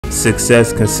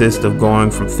Success consists of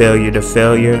going from failure to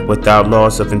failure without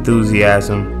loss of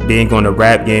enthusiasm. Being on the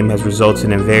rap game has resulted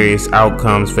in various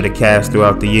outcomes for the cast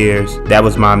throughout the years. That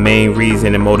was my main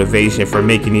reason and motivation for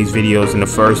making these videos in the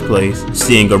first place.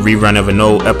 Seeing a rerun of an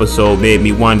old episode made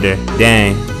me wonder,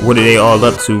 dang, what are they all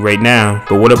up to right now?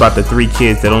 But what about the 3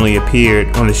 kids that only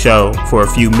appeared on the show for a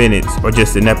few minutes or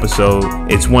just an episode?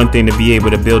 It's one thing to be able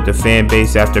to build a fan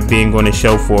base after being on the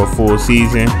show for a full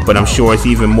season, but I'm sure it's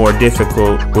even more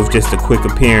difficult with just a quick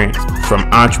appearance. From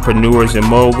entrepreneurs and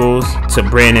moguls to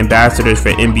brand ambassadors for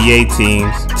NBA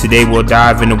teams, today we'll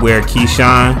dive into where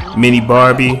Keyshawn, Mini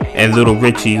Barbie, and Lil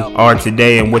Richye are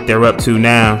today and what they're up to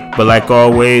now. But like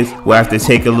always, we'll have to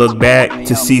take a look back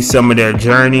to see some of their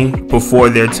journey before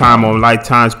their time on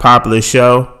Lifetime's popular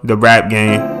show, The Rap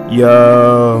Game.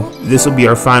 Yo, this will be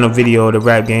our final video of the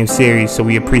Rap Game series, so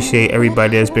we appreciate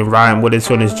everybody that's been riding with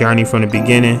us on this journey from the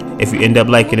beginning. If you end up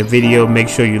liking the video, make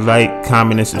sure you like,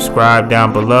 comment, and subscribe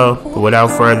down below. But without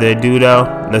further ado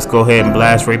though, let's go ahead and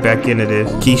blast right back into this.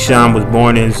 Keyshawn was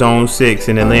born in Zone 6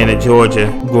 in Atlanta, Georgia,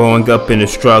 growing up in the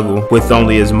struggle with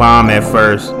only his mom at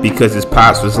first because his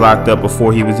pops was locked up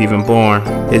before he was even born.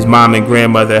 His mom and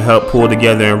grandmother helped pull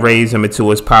together and raise him until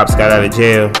his pops got out of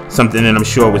jail, something that I'm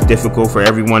sure was difficult for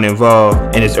everyone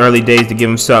involved. In his early days, to give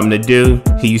him something to do,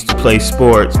 he used to play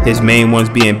sports, his main ones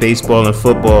being baseball and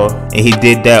football, and he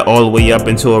did that all the way up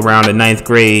until around the 9th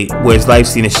grade, where his life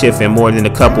seen a shift in more than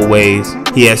a couple ways.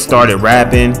 He had started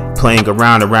rapping, playing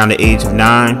around the age of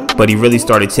 9, but he really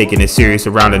started taking it serious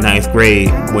around the 9th grade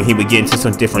when he would get into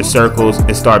some different circles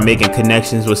and start making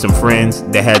connections with some friends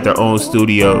that had their own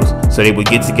studios, so they would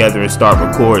get together and start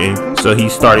recording. So he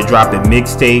started dropping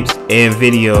mixtapes and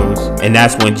videos, and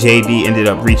that's when JD ended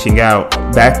up reaching out.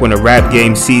 Back when the Rap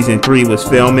Game Season 3 was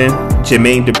filming,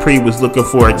 Jermaine Dupri was looking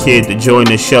for a kid to join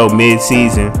the show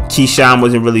mid-season. Keyshawn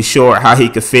wasn't really sure how he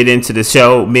could fit into the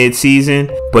show mid-season,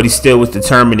 but he still was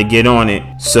determined to get on it.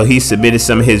 So he submitted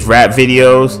some of his rap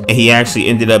videos, and he actually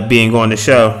ended up being on the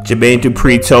show. Jermaine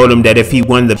Dupri told him that if he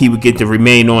won, he would get to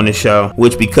remain on the show,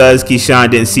 which because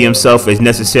Keyshawn didn't see himself as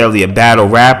necessarily a battle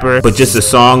rapper, but just a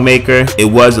song maker, it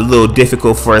was a little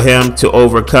difficult for him to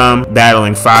overcome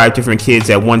battling 5 different kids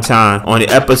at one time. On the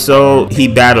episode, he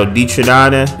battled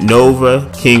Detronada, Nova,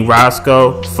 King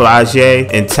Roscoe, Flage,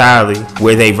 and Tally,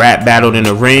 where they rap battled in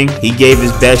the ring. He gave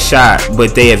his best shot,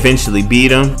 but they eventually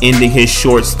beat him, ending his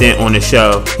short stint on the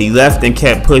show. He left and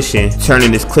kept pushing,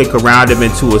 turning his clique around him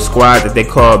into a squad that they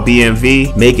called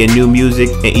BMV, making new music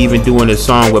and even doing a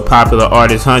song with popular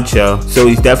artist Huncho. So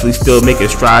he's definitely still making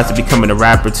strides to becoming a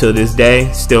rapper till this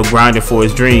day, still grinding for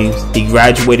his dreams. He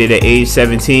graduated at age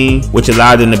 17, which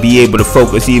allowed him to be able to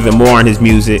focus even more on his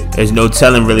music. There's no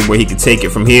telling really where he could take it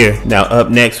from here. Now up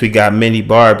next we got Mini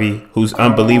Barbie, whose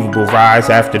unbelievable rise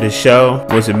after the show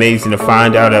was amazing to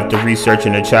find out after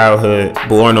researching her childhood.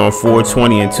 Born on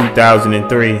 4/20 in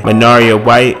 2003, Manaria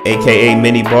White, aka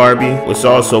Mini Barbie, was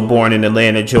also born in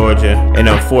Atlanta, Georgia, and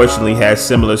unfortunately had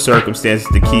similar circumstances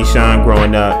to Keyshawn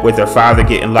growing up, with her father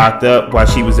getting locked up while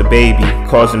she was a baby,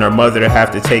 causing her mother to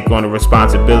have to take on the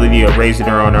responsibility of raising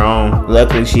her on her own.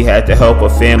 Luckily, she had to help her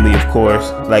family, of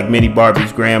course, like Mini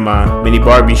Barbie's grandma. Mini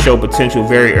Barbie showed potential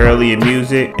very early in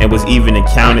music and was even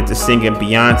accounted to singing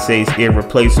Beyonce's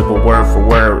irreplaceable Word for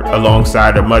Word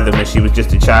alongside her mother when she was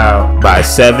just a child. By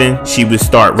 7, she would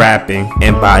start rapping,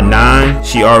 and by 9,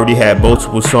 she already had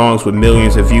multiple songs with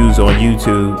millions of views on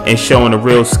YouTube and showing a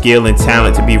real skill and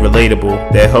talent to be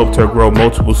relatable that helped her grow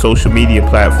multiple social media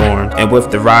platforms. And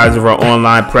with the rise of her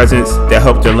online presence, that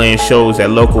helped her land shows at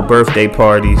local birthday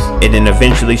parties, and then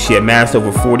eventually she amassed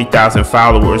over 40,000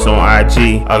 followers on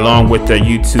IG along with her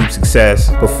YouTube success,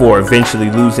 before eventually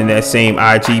losing that same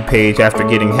IG page after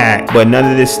getting hacked. But none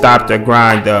of this stopped her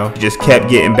grind though. She just kept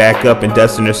getting back up and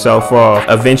dusting herself off,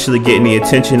 eventually getting the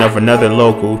attention of another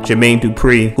local, Jermaine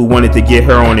Dupri, who wanted to get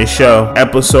her on his show.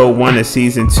 Episode 1 of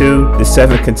season 2, the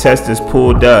 7 contestants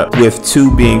pulled up, with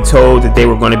 2 being told that they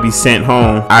were going to be sent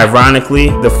home. Ironically,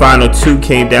 the final 2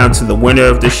 came down to the winner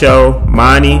of the show,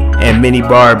 Monty and Mini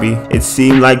Barbie. It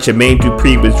seemed like Jermaine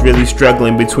Dupri was really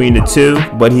struggling between the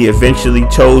 2, but he eventually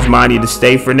chose Monty to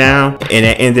stay for now, and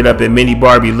it ended up in Mini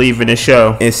Barbie leaving the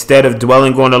show. Instead of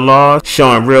dwelling on the loss,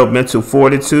 showing real mental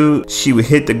fortitude, she would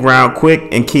hit the ground quick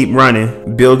and keep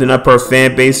running, building up up her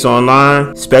fan base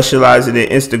online, specializing in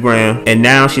Instagram, and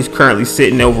now she's currently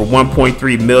sitting over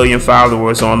 1.3 million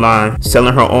followers online,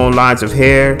 selling her own lines of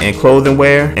hair and clothing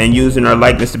wear, and using her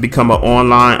likeness to become an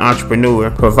online entrepreneur,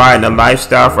 providing a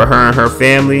lifestyle for her and her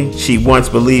family she once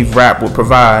believed rap would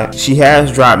provide. She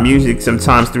has dropped music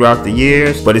sometimes throughout the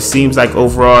years, but it seems like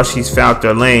overall she's found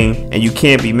her lane, and you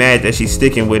can't be mad that she's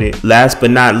sticking with it. Last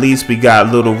but not least, we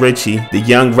got Lil Richye, the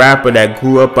young rapper that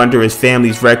grew up under his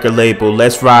family's record label,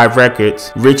 Let's Ride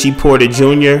Records. Richie Porter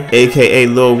Jr., aka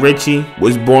Lil Richye,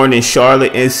 was born in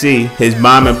Charlotte, NC. His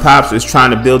mom and pops was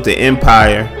trying to build an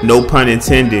empire, no pun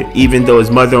intended, even though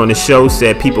his mother on the show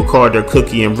said people called her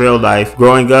Cookie in real life.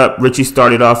 Growing up, Richie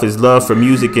started off his love for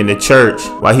music in the church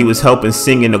while he was helping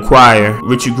sing in the choir.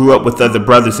 Richie grew up with other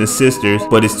brothers and sisters,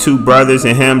 but his two brothers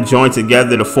and him joined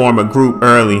together to form a group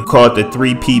early called the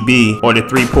 3PB, or the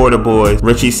Three Porter Boys.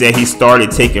 Richie said he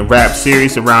started taking rap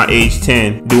serious around age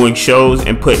 10, doing shows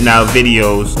and putting out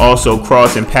videos, also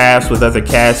crossing paths with other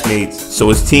castmates. So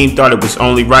his team thought it was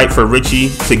only right for Richie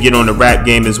to get on the rap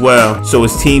game as well. So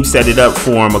his team set it up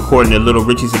for him according to Lil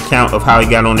Richie's account of how he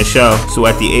got on the show. So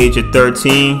at the age of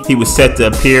 13, he was set to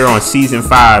appear on season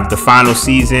 5, the final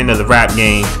season of the rap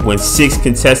game. When 6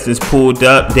 contestants pulled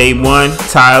up day 1,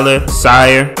 Tyler,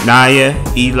 Sire, Naya,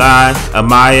 Eli,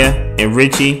 Amaya, and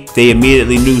Richie, they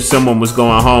immediately knew someone was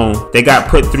going home. They got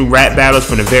put through rap battles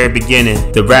from the very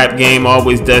beginning. The rap game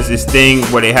always does this thing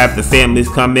where they have the families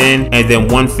come in and then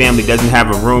one family doesn't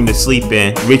have a room to sleep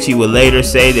in. Richie would later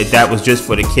say that that was just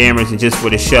for the cameras and just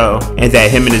for the show, and that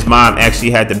him and his mom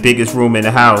actually had the biggest room in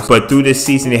the house. But through this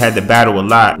season they had to battle a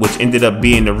lot, which ended up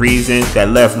being the reason that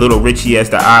left Lil Richye as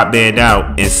the odd man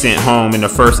out and sent home in the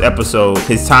first episode.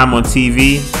 His time on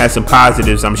TV had some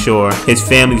positives, I'm sure. His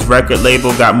family's record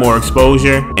label got more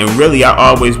exposure, and really I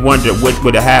always wondered what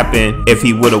would have happened if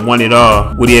he would have won it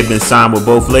all. Would he have been signed with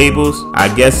both labels?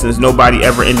 I guess since nobody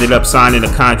ever ended up signing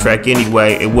a contract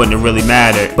anyway, it wouldn't have really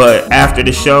mattered. But after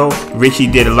the show, Richie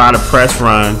did a lot of press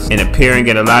runs and appearing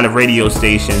at a lot of radio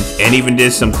stations, and even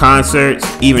did some concerts,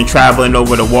 even traveling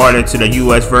over the water to the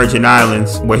US Virgin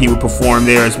Islands where he would perform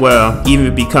there as well,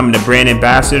 even becoming the brand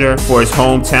ambassador for his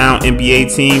hometown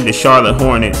NBA team, the Charlotte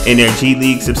Hornets, and their G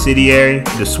League subsidiary,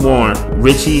 the Swarm.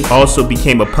 Richie also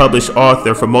became a published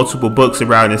author for multiple books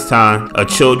around this time. A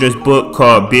children's book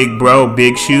called Big Bro,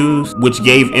 Big Shoes, which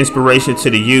gave inspiration to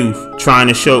the youth, trying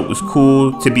to show it was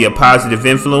cool to be a positive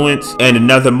influence, and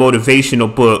another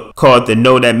motivational book called The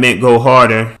Know That Meant Go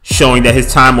Harder, showing that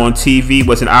his time on TV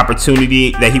was an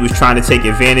opportunity that he was trying to take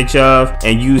advantage of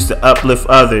and use to uplift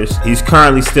others. He's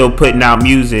currently still putting out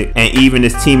music, and even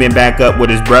is teaming back up with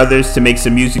his brothers to make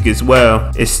some music as well.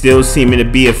 It's still seeming to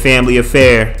be a family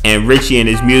affair, and Richie and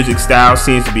his music style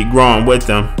seems to be growing with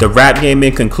them. The rap game,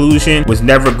 in conclusion, was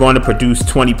never going to produce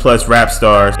 20+ rap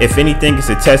stars. If anything, it's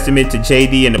a testament to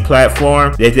JD and the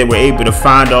platform that they were able to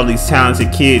find all these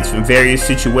talented kids from various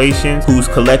situations whose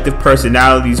collective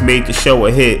personalities made the show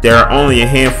a hit. There are only a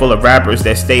handful of rappers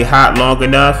that stay hot long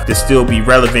enough to still be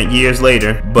relevant years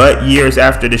later. But years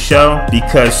after the show,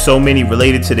 because so many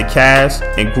related to the cast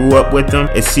and grew up with them,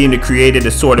 it seemed to create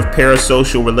a sort of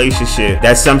parasocial relationship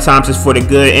that sometimes is for the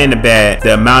good and the bad.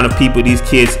 The amount of people these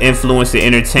kids influence to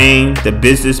entertain, the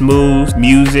business moves,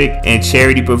 music, and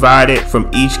charity provided from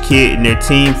each kid and their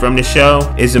team from the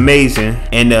show is amazing.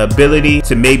 And the ability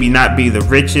to maybe not be the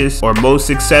richest or most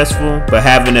successful, but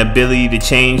having the ability to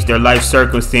change their life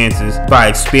circumstances by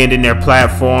expanding their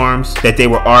platforms that they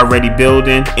were already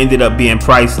building ended up being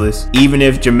priceless. Even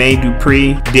if Jermaine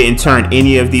Dupri didn't turn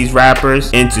any of these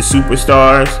rappers into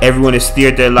superstars, everyone has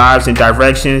steered their lives in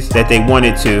directions that they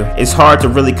wanted to. It's hard to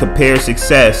really compare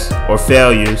success or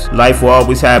failures. Life will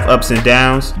always have ups and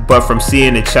downs, but from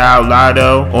seeing a child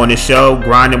Lotto on the show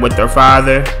grinding with their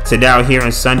father, to now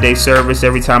hearing Sunday service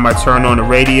every time I turn on the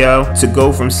radio, to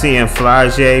go from seeing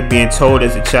Flage being told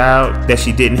as a child that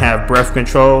she didn't have breath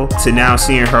control, to now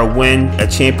seeing her win a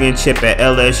championship at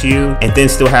LSU and then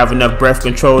still have enough breath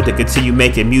control to continue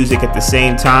making music at the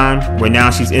same time, where now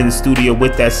she's in the studio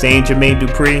with that same Jermaine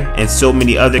Dupri, and so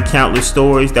many other countless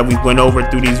stories that we went over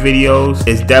through these videos,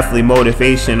 is definitely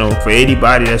motivational for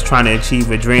anybody that's trying to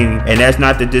achieve a dream. And that's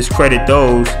not to discredit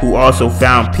those who also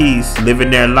found peace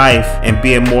living their life and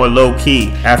being more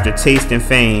low-key after tasting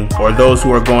fame, or those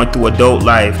who are going through adult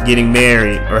life, getting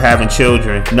married or having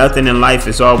children. Nothing in life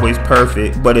is always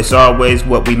perfect, but it's always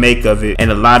what we make of it.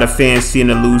 And a lot of fans seem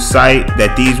to lose sight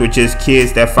that these were just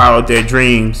kids that followed their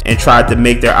dreams and tried to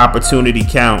make their opportunity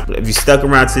count. If you stuck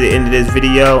around to the end of this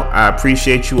video, I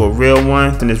appreciate you, a real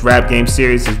one. And this rap game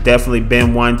series has definitely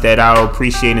been one that I'll appreciate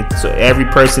appreciate it. So every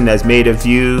person that's made a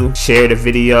view, shared a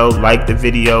video, liked the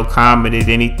video, commented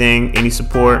anything, any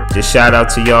support, just shout out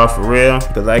to y'all for real.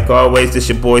 But like always, this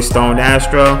your boy Stone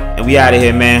Astro, and we out of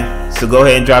here, man. So go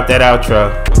ahead and drop that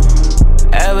outro.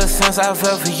 Ever since I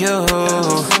fell for you,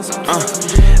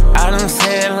 I done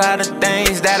said a lot of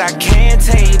things that I can't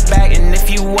take back. And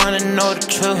if you wanna know the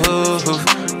truth,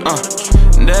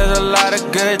 there's a lot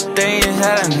of good things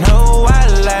that I know I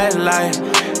like.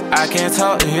 I can't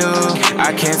talk to you,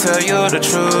 I can't tell you the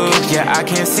truth. Yeah, I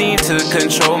can't seem to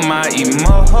control my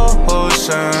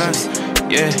emotions.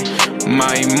 Yeah,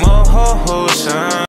 my emotions.